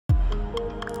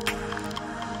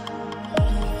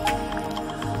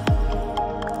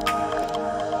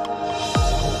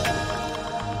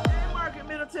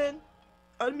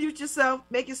unmute yourself,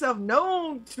 make yourself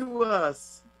known to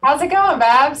us. How's it going,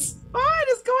 Babz? Fine,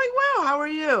 it's going well. How are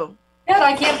you? Good.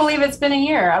 I can't believe it's been a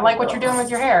year. I like what you're doing with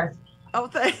your hair. Oh,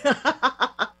 thank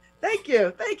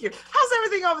you. Thank you. How's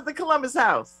everything over at the Columbus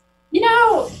House? You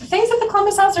know, things at the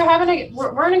Columbus House are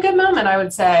we're in a good moment, I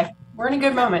would say. We're in a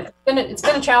good moment. It's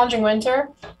been a challenging winter.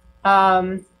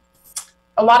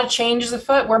 A lot of changes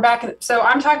afoot. We're back. So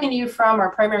I'm talking to you from our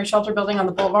primary shelter building on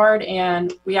the Boulevard,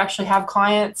 and we actually have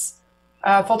clients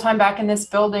full-time back in this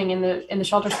building in the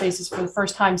shelter spaces for the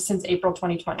first time since April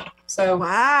 2020. So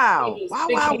wow.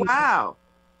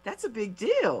 That's a big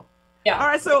deal. Yeah. All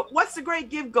right. So what's the great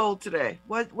give goal today?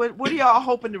 What are y'all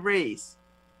hoping to raise?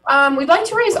 We'd like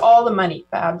to raise all the money,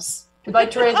 Babz. We'd like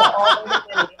to raise all the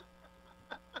money.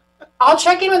 I'll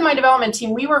check in with my development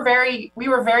team. We were very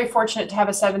fortunate to have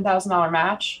a $7,000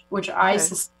 match, which I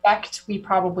suspect we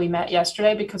probably met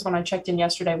yesterday, because when I checked in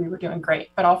yesterday, we were doing great.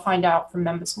 But I'll find out from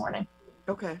them this morning.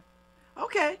 Okay.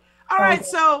 All right.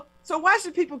 So why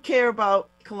should people care about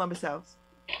Columbus House?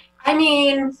 I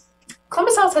mean,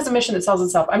 Columbus House has a mission that sells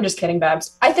itself. I'm just kidding,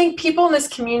 Babz. I think people in this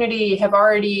community have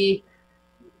already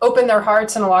opened their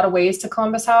hearts in a lot of ways to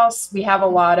Columbus House. We have a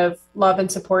lot of love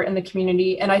and support in the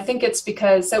community. And I think it's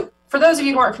because, so for those of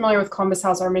you who aren't familiar with Columbus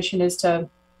House, our mission is to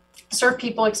serve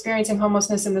people experiencing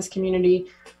homelessness in this community.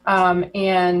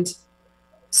 And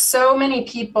so many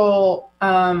people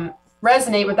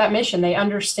resonate with that mission. They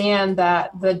understand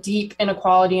that the deep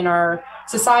inequality in our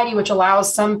society, which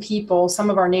allows some people,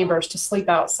 some of our neighbors, to sleep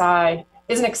outside,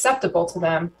 isn't acceptable to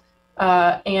them.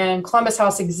 And Columbus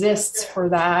House exists for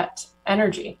that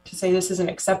energy, to say this isn't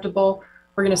acceptable.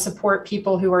 We're going to support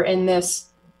people who are in this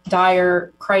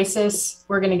dire crisis.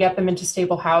 We're going to get them into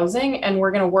stable housing, and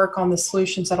we're going to work on the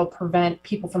solutions that'll prevent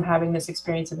people from having this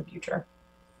experience in the future.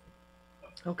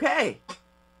 Okay.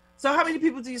 So how many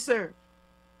people do you serve?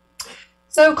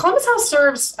 So Columbus House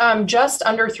serves just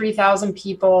under 3,000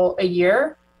 people a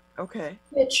year. Okay.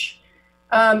 Which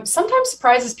sometimes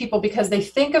surprises people, because they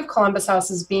think of Columbus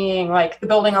House as being like the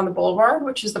building on the Boulevard,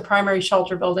 which is the primary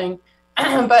shelter building.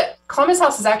 But Columbus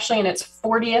House is actually in its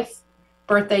 40th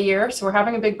birthday year. So we're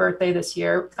having a big birthday this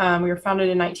year. We were founded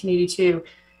in 1982.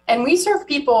 And we serve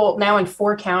people now in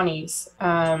 4 counties.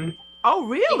 Oh,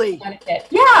 really?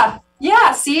 Yeah.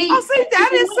 Yeah. See? Oh, see,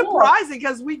 that is surprising,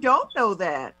 because we don't know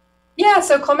that. Yeah,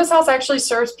 so Columbus House actually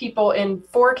serves people in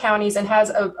 4 counties and has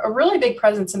a really big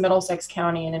presence in Middlesex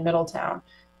County and in Middletown,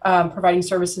 providing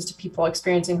services to people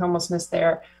experiencing homelessness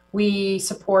there. We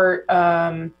support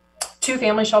 2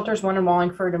 family shelters, one in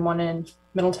Wallingford and one in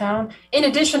Middletown, in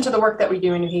addition to the work that we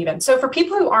do in New Haven. So for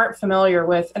people who aren't familiar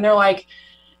with, and they're like,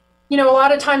 you know, a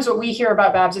lot of times what we hear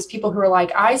about Babz is people who are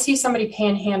like, I see somebody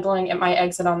panhandling at my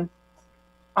exit on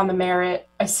the Merritt.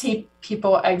 I see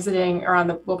people exiting around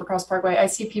the Wilbercross Parkway. I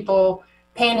see people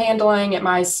panhandling at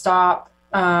my stop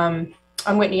on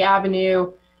Whitney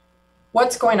Avenue.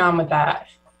 What's going on with that?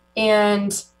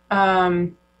 And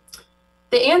the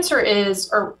answer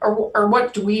is, or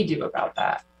what do we do about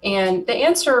that? And the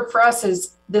answer for us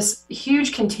is this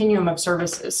huge continuum of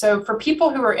services. So for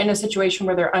people who are in a situation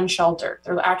where they're unsheltered,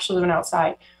 they're actually living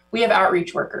outside, we have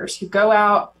outreach workers who go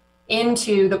out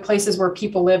into the places where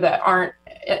people live that aren't,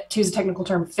 to use a technical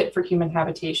term, fit for human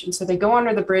habitation. So they go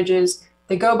under the bridges,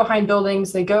 they go behind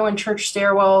buildings, they go in church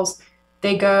stairwells,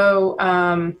 they go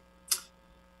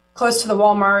close to the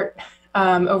Walmart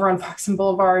over on Foxen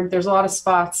Boulevard. There's a lot of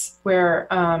spots where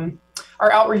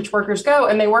our outreach workers go,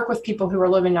 and they work with people who are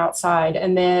living outside.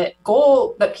 And the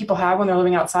goal that people have when they're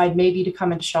living outside may be to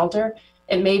come into shelter.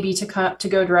 It may be to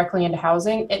go directly into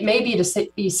housing. It may be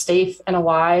to be safe and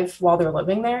alive while they're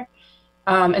living there.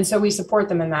 And so we support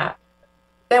them in that.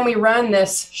 Then we run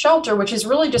this shelter, which is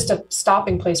really just a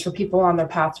stopping place for people on their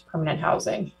path to permanent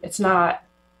housing. It's not,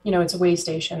 you know, it's a way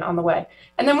station on the way.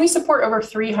 And then we support over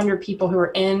 300 people who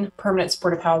are in permanent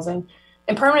supportive housing.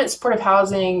 And permanent supportive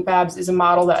housing, Babz, is a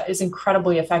model that is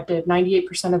incredibly effective.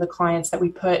 98% of the clients that we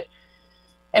put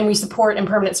and we support in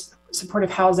permanent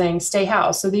supportive housing stay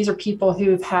housed. So these are people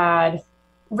who've had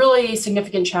really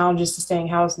significant challenges to staying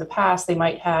housed in the past. They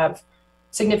might have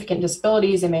significant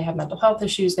disabilities, they may have mental health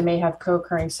issues, they may have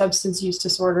co-occurring substance use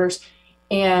disorders.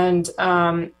 And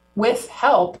with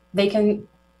help, they can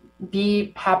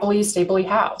be happily, stably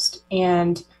housed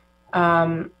and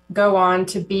go on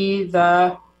to be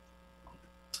the,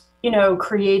 you know,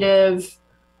 creative,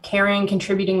 caring,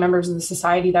 contributing members of the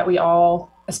society that we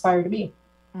all aspire to be.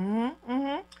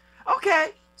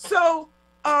 Okay, so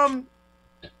I'm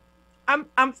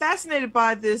fascinated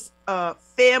by this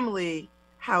family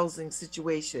housing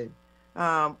situation.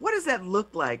 What does that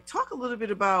look like? Talk a little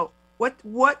bit about what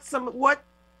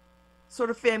sort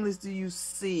of families do you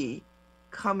see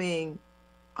coming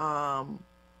um,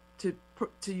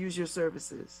 to use your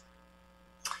services?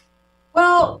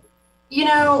 Well, you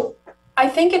know, I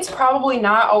think it's probably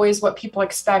not always what people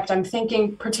expect. I'm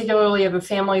thinking particularly of a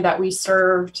family that we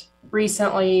served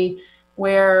recently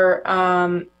where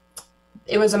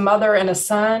it was a mother and a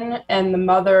son, and the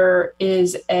mother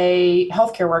is a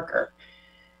healthcare worker.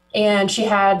 And she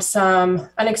had some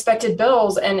unexpected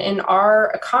bills. And in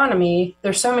our economy,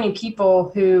 there's so many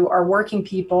people who are working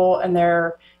people and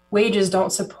their wages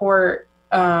don't support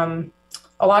a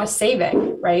lot of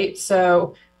saving, right?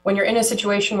 So when you're in a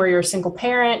situation where you're a single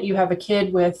parent, you have a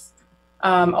kid with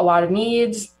a lot of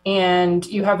needs, and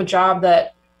you have a job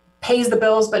that pays the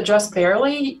bills, but just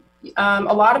barely, a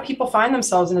lot of people find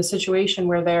themselves in a situation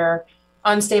where their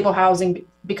unstable housing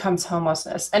becomes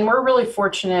homelessness. And we're really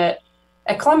fortunate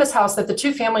at Columbus House that the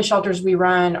two family shelters we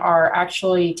run are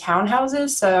actually townhouses.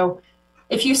 So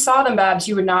if you saw them, Babz,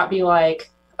 you would not be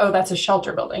like, oh, that's a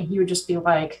shelter building. You would just be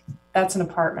like, that's an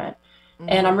apartment. Mm-hmm.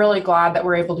 And I'm really glad that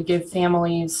we're able to give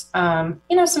families,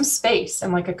 some space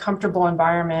and like a comfortable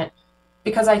environment,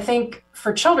 because I think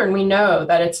for children, we know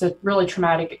that it's a really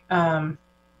traumatic,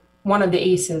 one of the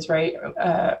ACEs, right?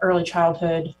 Early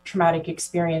childhood traumatic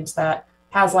experience that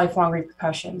has lifelong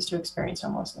repercussions to experience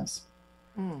homelessness.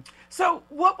 Mm. So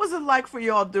what was it like for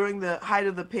y'all during the height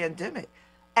of the pandemic?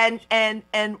 And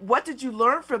what did you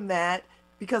learn from that?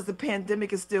 Because the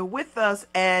pandemic is still with us,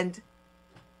 and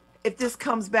if this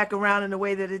comes back around in the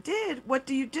way that it did, what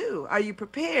do you do? Are you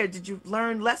prepared? Did you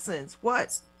learn lessons?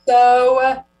 What?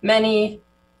 So many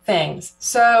things.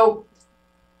 So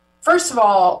first of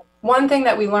all, one thing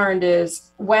that we learned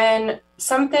is when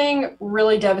something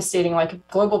really devastating like a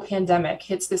global pandemic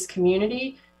hits this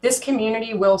community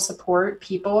will support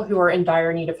people who are in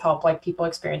dire need of help, like people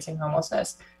experiencing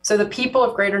homelessness. So the people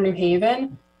of Greater New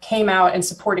Haven came out and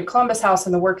supported Columbus House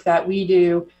and the work that we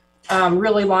do,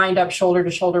 really lined up shoulder to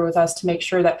shoulder with us to make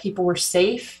sure that people were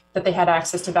safe, that they had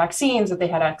access to vaccines, that they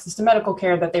had access to medical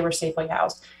care, that they were safely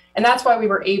housed. And that's why we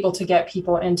were able to get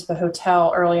people into the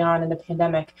hotel early on in the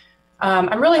pandemic.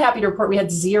 I'm really happy to report we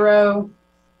had 0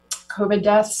 COVID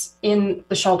deaths in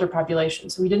the shelter population.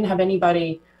 So we didn't have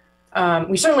anybody,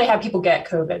 we certainly had people get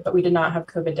COVID, but we did not have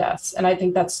COVID deaths. And I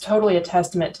think that's totally a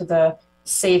testament to the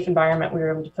safe environment we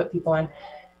were able to put people in.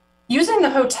 Using the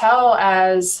hotel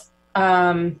as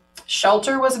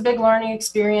shelter was a big learning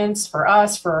experience for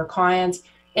us, for our clients.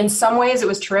 In some ways, it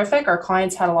was terrific. Our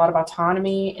clients had a lot of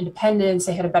autonomy, independence.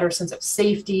 They had a better sense of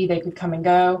safety. They could come and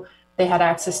go. They had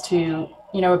access to,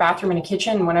 a bathroom and a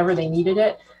kitchen whenever they needed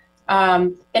it.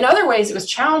 In other ways, it was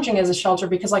challenging as a shelter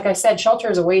because, like I said,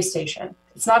 shelter is a way station.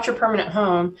 It's not your permanent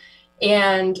home.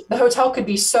 And the hotel could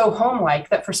be so home-like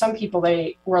that for some people,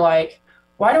 they were like,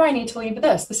 why do I need to leave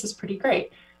this? This is pretty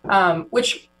great.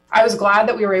 Which I was glad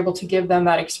that we were able to give them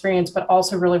that experience, but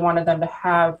also really wanted them to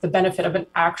have the benefit of an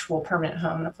actual permanent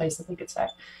home and a place that they could stay.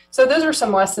 So those are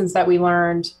some lessons that we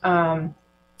learned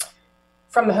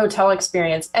from the hotel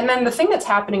experience. And then the thing that's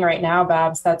happening right now,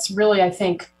 Babz, that's really, I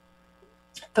think,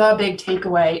 the big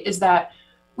takeaway is that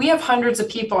we have hundreds of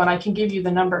people, and I can give you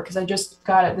the number because I just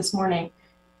got it this morning,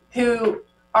 who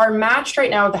are matched right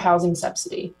now with the housing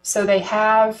subsidy. So they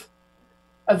have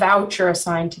a voucher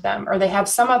assigned to them, or they have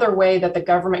some other way that the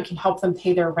government can help them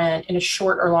pay their rent in a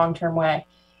short or long-term way.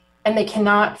 And they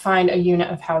cannot find a unit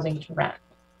of housing to rent.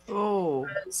 Oh,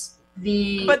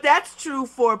 but that's true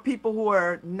for people who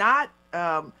are not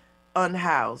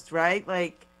unhoused, right?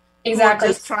 Like, exactly,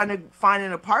 just trying to find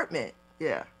an apartment.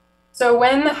 Yeah. So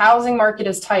when the housing market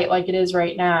is tight, like it is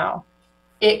right now,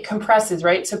 it compresses,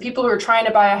 right? So people who are trying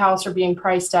to buy a house are being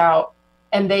priced out,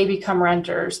 and they become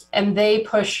renters, and they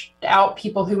push out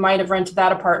people who might have rented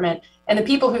that apartment. And the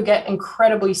people who get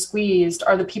incredibly squeezed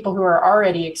are the people who are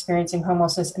already experiencing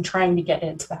homelessness and trying to get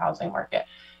into the housing market.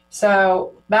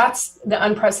 So that's the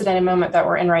unprecedented moment that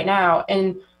we're in right now.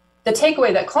 And the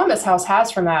takeaway that Columbus House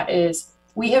has from that is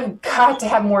we have got to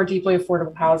have more deeply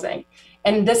affordable housing.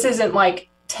 And this isn't like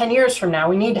 10 years from now.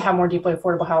 We need to have more deeply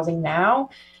affordable housing now.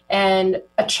 And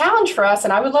a challenge for us,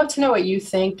 and I would love to know what you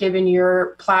think, given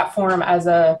your platform as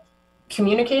a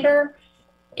communicator,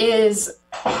 is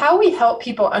how we help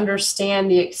people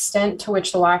understand the extent to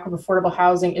which the lack of affordable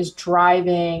housing is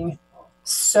driving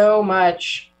so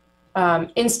much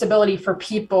instability for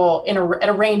people at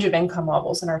a range of income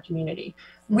levels in our community.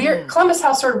 Columbus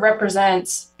House sort of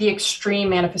represents the extreme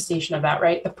manifestation of that,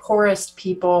 right? The poorest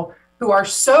people who are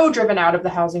so driven out of the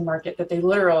housing market that they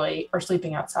literally are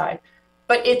sleeping outside.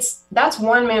 But that's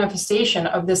one manifestation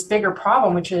of this bigger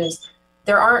problem, which is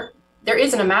there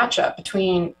isn't a matchup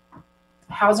between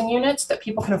housing units that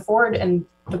people can afford and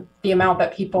the amount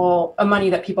of money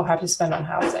that people have to spend on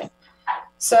housing.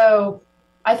 So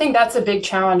I think that's a big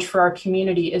challenge for our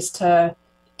community, is to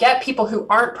get people who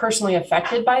aren't personally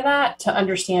affected by that to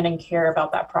understand and care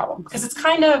about that problem, because it's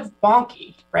kind of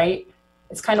wonky, right?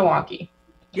 It's kind of wonky.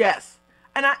 Yes.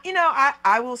 And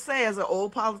I will say as an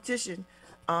old politician,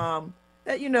 that,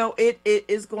 it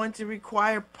is going to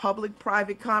require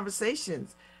public-private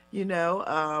conversations.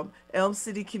 Elm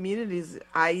City Communities,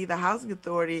 i.e. the Housing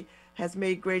Authority, has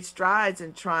made great strides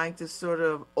in trying to sort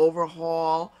of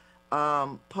overhaul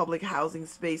public housing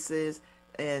spaces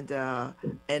and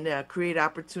create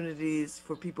opportunities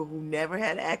for people who never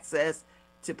had access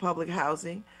to public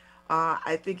housing.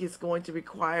 I think it's going to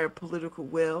require political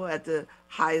will at the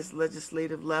highest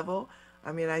legislative level.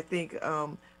 I mean, I think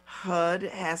HUD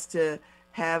has to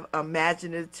have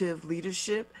imaginative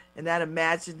leadership, and that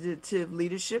imaginative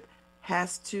leadership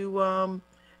has to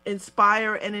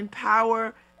inspire and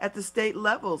empower at the state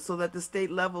level so that the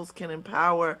state levels can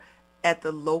empower at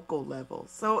the local level.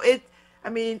 So I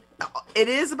mean, it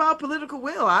is about political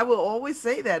will. I will always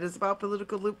say that it's about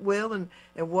political will and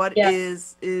what Yeah.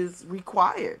 is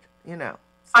required, I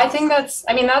So, think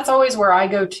that's always where I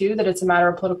go to, that it's a matter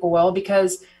of political will,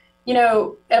 because, at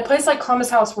a place like Columbus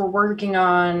House, we're working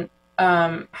on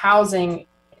housing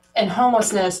and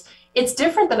homelessness. It's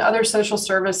different than other social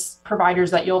service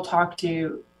providers that you'll talk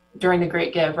to during the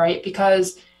Great Give, right?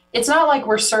 Because it's not like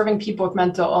we're serving people with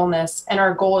mental illness and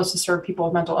our goal is to serve people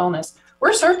with mental illness.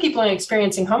 We're serving people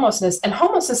experiencing homelessness, and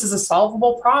homelessness is a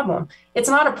solvable problem. It's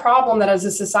not a problem that as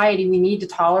a society we need to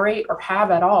tolerate or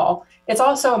have at all. It's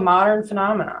also a modern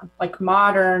phenomenon, like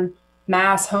modern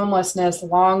mass homelessness,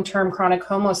 long-term chronic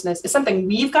homelessness is something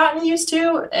we've gotten used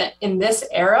to in this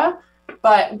era,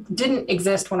 but didn't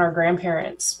exist when our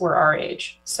grandparents were our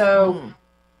age. So mm,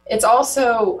 it's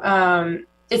also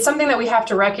it's something that we have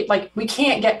to like we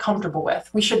can't get comfortable with.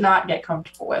 We should not get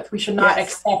comfortable with. We should not yes.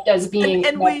 accept as And being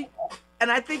and we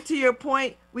and I think to your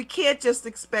point, we can't just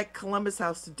expect Columbus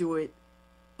House to do it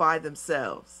by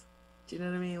themselves. Do you know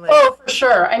what I mean? Like, oh, for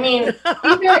sure. I mean,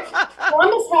 either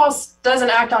Columbus House doesn't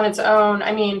act on its own.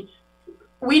 I mean,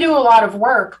 we do a lot of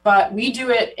work, but we do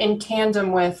it in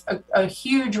tandem with a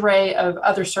huge array of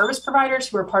other service providers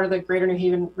who are part of the Greater New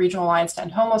Haven Regional Alliance to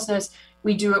End Homelessness.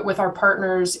 We do it with our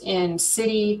partners in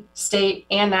city, state,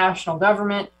 and national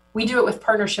government. We do it with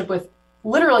partnership with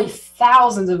literally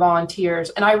thousands of volunteers.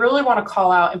 And I really want to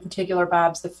call out in particular,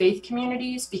 Babz, the faith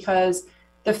communities, because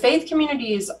the faith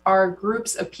communities are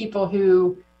groups of people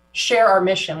who share our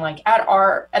mission. Like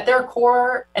at their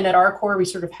core and at our core, we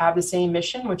sort of have the same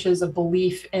mission, which is a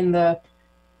belief in the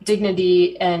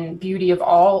dignity and beauty of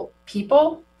all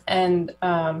people, and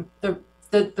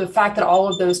the fact that all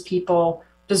of those people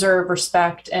deserve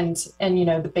respect and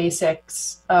the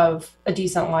basics of a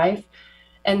decent life.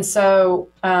 And so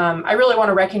I really want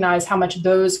to recognize how much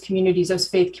those communities, those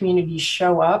faith communities,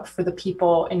 show up for the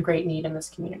people in great need in this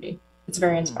community. It's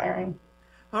very mm. inspiring.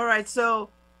 All right. So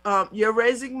you're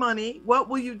raising money. What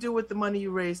will you do with the money you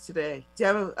raised today? Do you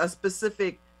have a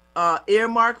specific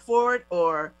earmark for it,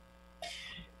 or?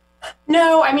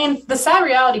 No, I mean, the sad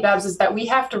reality, Babs, is that we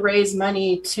have to raise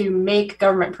money to make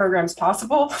government programs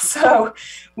possible. So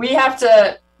we have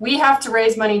to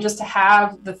raise money just to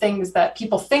have the things that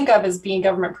people think of as being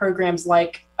government programs,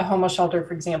 like a homeless shelter,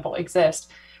 for example,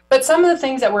 exist. But some of the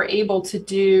things that we're able to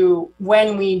do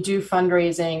when we do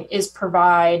fundraising is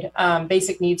provide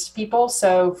basic needs to people.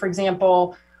 So, for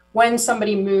example, when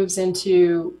somebody moves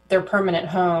into their permanent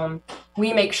home,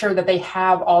 we make sure that they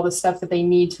have all the stuff that they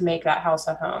need to make that house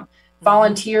a home.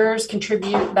 Volunteers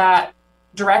contribute that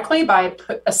directly by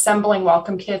assembling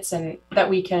welcome kits and that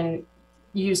we can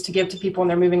use to give to people when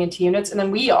they're moving into units. And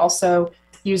then we also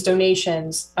use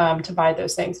donations to buy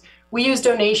those things. We use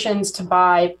donations to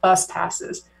buy bus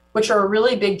passes, which are a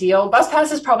really big deal. Bus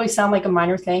passes probably sound like a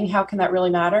minor thing. How can that really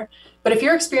matter? But if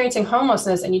you're experiencing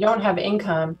homelessness and you don't have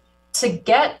income, to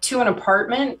get to an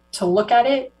apartment, to look at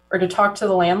it, or to talk to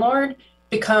the landlord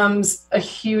becomes a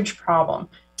huge problem.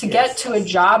 To get to a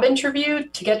job interview,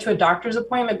 to get to a doctor's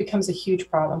appointment becomes a huge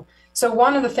problem. So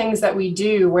one of the things that we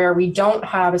do where we don't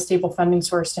have a stable funding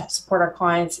source to support our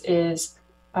clients is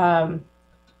buy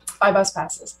bus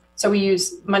passes. So we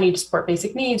use money to support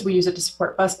basic needs. We use it to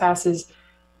support bus passes.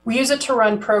 We use it to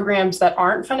run programs that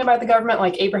aren't funded by the government,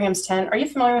 like Abraham's Tent. Are you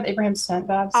familiar with Abraham's Tent,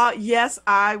 Babz? Yes,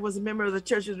 I was a member of the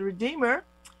Church of the Redeemer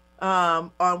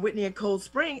on Whitney and Cold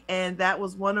Spring, and that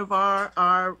was one of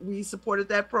we supported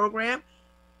that program.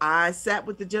 I sat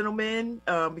with the gentleman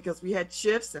because we had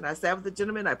shifts, and I sat with the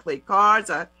gentleman. I played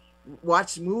cards. I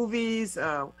watched movies.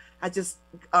 I just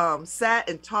sat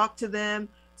and talked to them.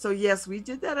 So yes, we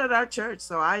did that at our church.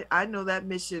 So I know that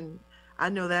mission. I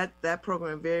know that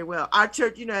program very well. Our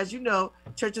church, as you know,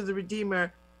 Church of the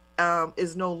Redeemer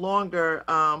is no longer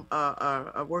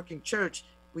a working church.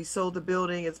 We sold the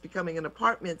building. It's becoming an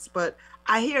apartments. But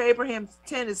I hear Abraham's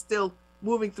Tent is still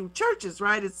moving through churches,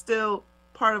 right? It's still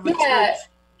part of a church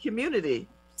community.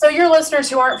 So your listeners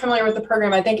who aren't familiar with the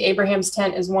program, I think Abraham's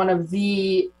Tent is one of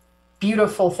the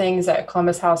beautiful things that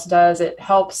Columbus House does. It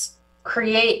helps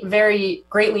create very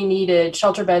greatly needed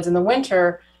shelter beds in the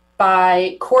winter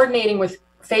by coordinating with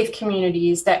faith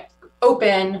communities that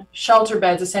open shelter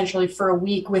beds essentially for a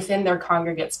week within their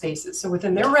congregate spaces. So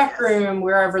within their rec room,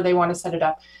 wherever they want to set it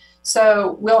up.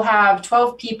 So we'll have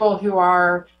 12 people who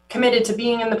are committed to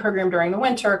being in the program during the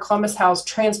winter. Columbus House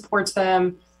transports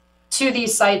them to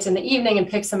these sites in the evening and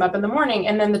picks them up in the morning.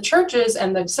 And then the churches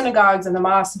and the synagogues and the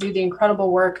mosques do the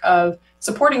incredible work of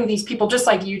supporting these people, just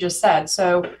like you just said.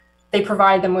 So they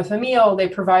provide them with a meal, they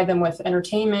provide them with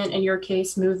entertainment, in your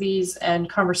case, movies and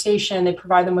conversation, they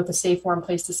provide them with a safe, warm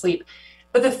place to sleep.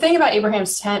 But the thing about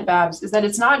Abraham's Tent, Babz, is that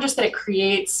it's not just that it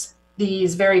creates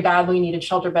these very badly needed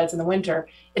shelter beds in the winter,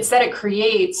 it's that it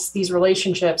creates these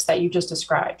relationships that you just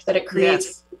described, that it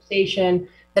creates conversation,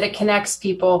 that it connects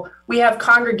people. We have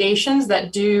congregations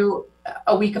that do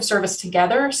a week of service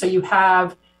together. So you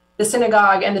have the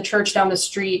synagogue and the church down the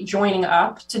street joining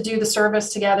up to do the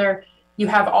service together. You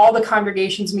have all the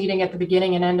congregations meeting at the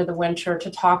beginning and end of the winter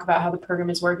to talk about how the program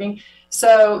is working.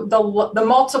 So the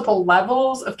multiple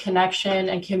levels of connection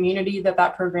and community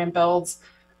that program builds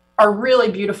are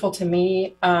really beautiful to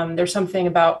me. There's something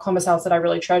about Columbus House that I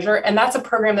really treasure. And that's a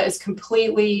program that is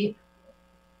completely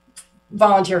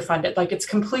volunteer funded, like it's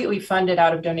completely funded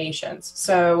out of donations.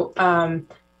 So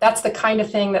that's the kind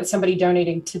of thing that somebody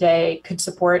donating today could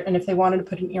support. And if they wanted to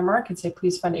put an earmark and say,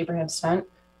 please fund Abraham's Tent,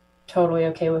 totally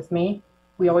okay with me.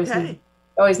 We always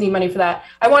need money for that.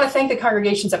 I want to thank the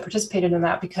congregations that participated in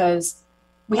that because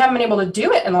we haven't been able to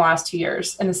do it in the last 2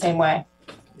 years in the same way.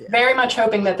 Yeah. Very much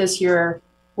hoping that this year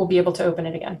we'll be able to open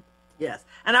it again. Yes.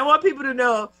 And I want people to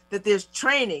know that there's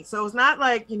training. So it's not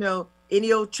like,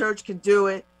 any old church can do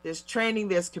it. There's training,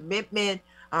 there's commitment.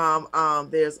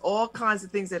 There's all kinds of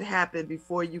things that happen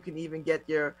before you can even get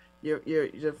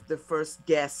the first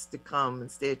guests to come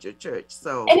and stay at your church.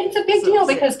 So and it's a big deal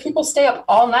because people stay up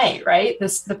all night, right?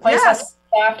 The place has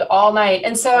staffed all night,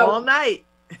 and so all night.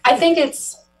 I think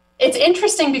it's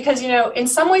interesting because in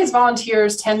some ways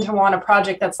volunteers tend to want a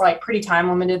project that's like pretty time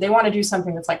limited. They want to do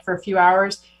something that's like for a few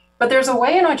hours. But there's a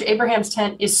way in which Abraham's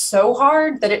Tent is so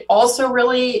hard that it also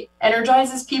really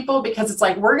energizes people because it's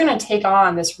like, we're going to take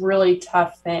on this really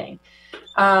tough thing.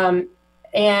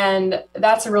 And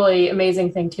that's a really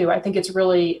amazing thing too. I think it's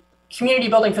really community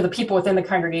building for the people within the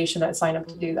congregation that sign up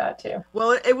to do that too.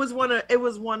 Well, it was one of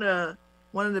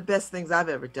the best things I've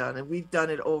ever done. And we've done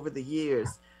it over the years.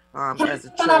 As a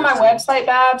church. On my website,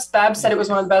 Babz said it was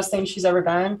one of the best things she's ever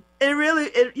done.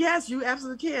 Yes, you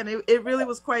absolutely can. It really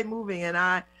was quite moving. And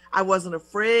I wasn't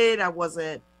afraid.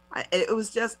 It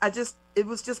was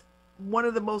just one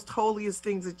of the most holiest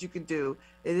things that you can do.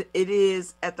 It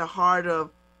is at the heart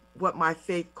of what my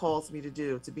faith calls me to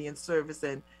do, to be in service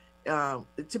and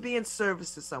to be in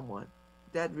service to someone.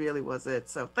 That really was it.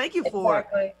 So thank you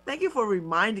for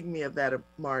reminding me of that,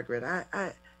 Margaret.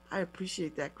 I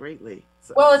appreciate that greatly.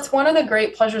 So. Well, it's one of the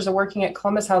great pleasures of working at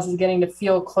Columbus House is getting to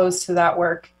feel close to that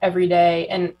work every day.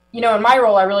 And, in my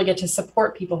role, I really get to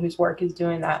support people whose work is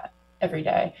doing that every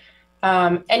day.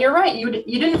 And you're right. You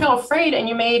didn't feel afraid and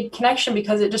you made connection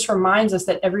because it just reminds us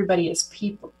that everybody is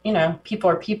people, people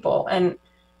are people. And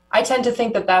I tend to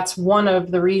think that that's one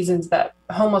of the reasons that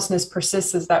homelessness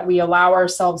persists is that we allow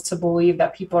ourselves to believe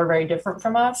that people are very different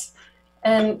from us.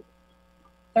 And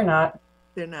they're not.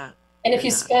 They're not. And if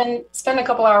you spend a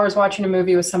couple hours watching a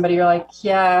movie with somebody, you're like,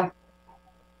 yeah,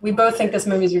 we both think this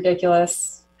movie's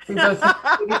ridiculous. We both think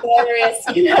this movie's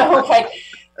hilarious. Like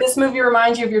this movie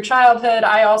reminds you of your childhood.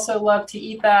 I also love to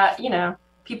eat that.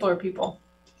 People are people.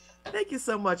 Thank you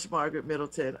so much, Margaret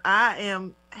Middleton. I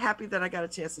am happy that I got a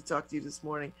chance to talk to you this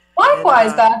morning.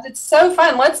 Likewise, Babz. It's so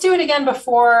fun. Let's do it again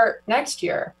before next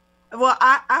year. Well,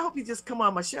 I hope you just come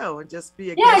on my show and just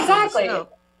be a guest. Yeah, exactly.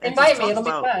 Invite me. It'll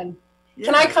be fun. Yeah.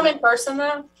 Can I come in person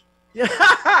though?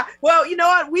 Well, you know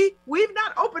what? We've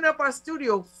not opened up our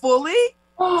studio fully.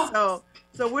 So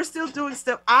we're still doing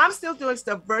stuff. I'm still doing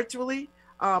stuff virtually.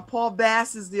 Paul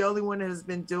Bass is the only one that has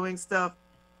been doing stuff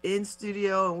in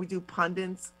studio, and we do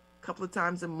pundits a couple of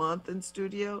times a month in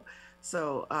studio.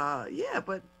 So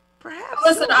but perhaps.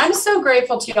 Listen, I'm so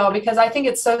grateful to y'all because I think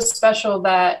it's so special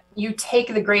that you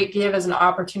take the Great Give as an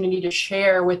opportunity to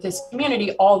share with this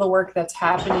community all the work that's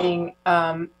happening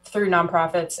through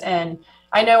nonprofits. And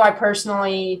I know I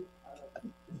personally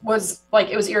was like,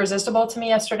 it was irresistible to me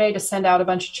yesterday to send out a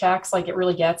bunch of checks. Like it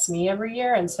really gets me every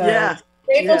year. And so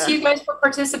grateful to you guys for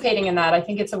participating in that. I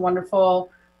think it's a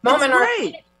wonderful moment. It's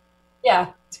great.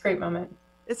 Yeah, it's a great moment.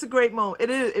 It's a great moment. It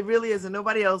is. It really is. And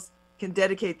nobody else can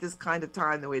dedicate this kind of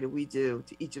time the way that we do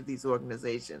to each of these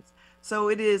organizations. So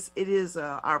it is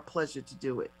our pleasure to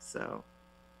do it. So.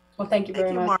 Well, thank you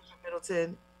very much. Margaret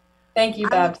Middleton. Thank you, I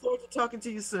Babz. look forward to talking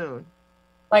to you soon.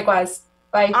 Likewise.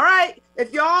 Bye. All right.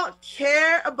 If y'all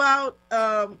care about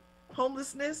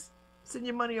homelessness, send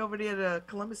your money over there to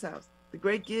Columbus House. The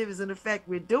Great Give is in effect.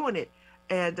 We're doing it.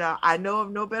 And I know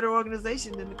of no better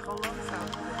organization than the Columbus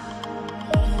House.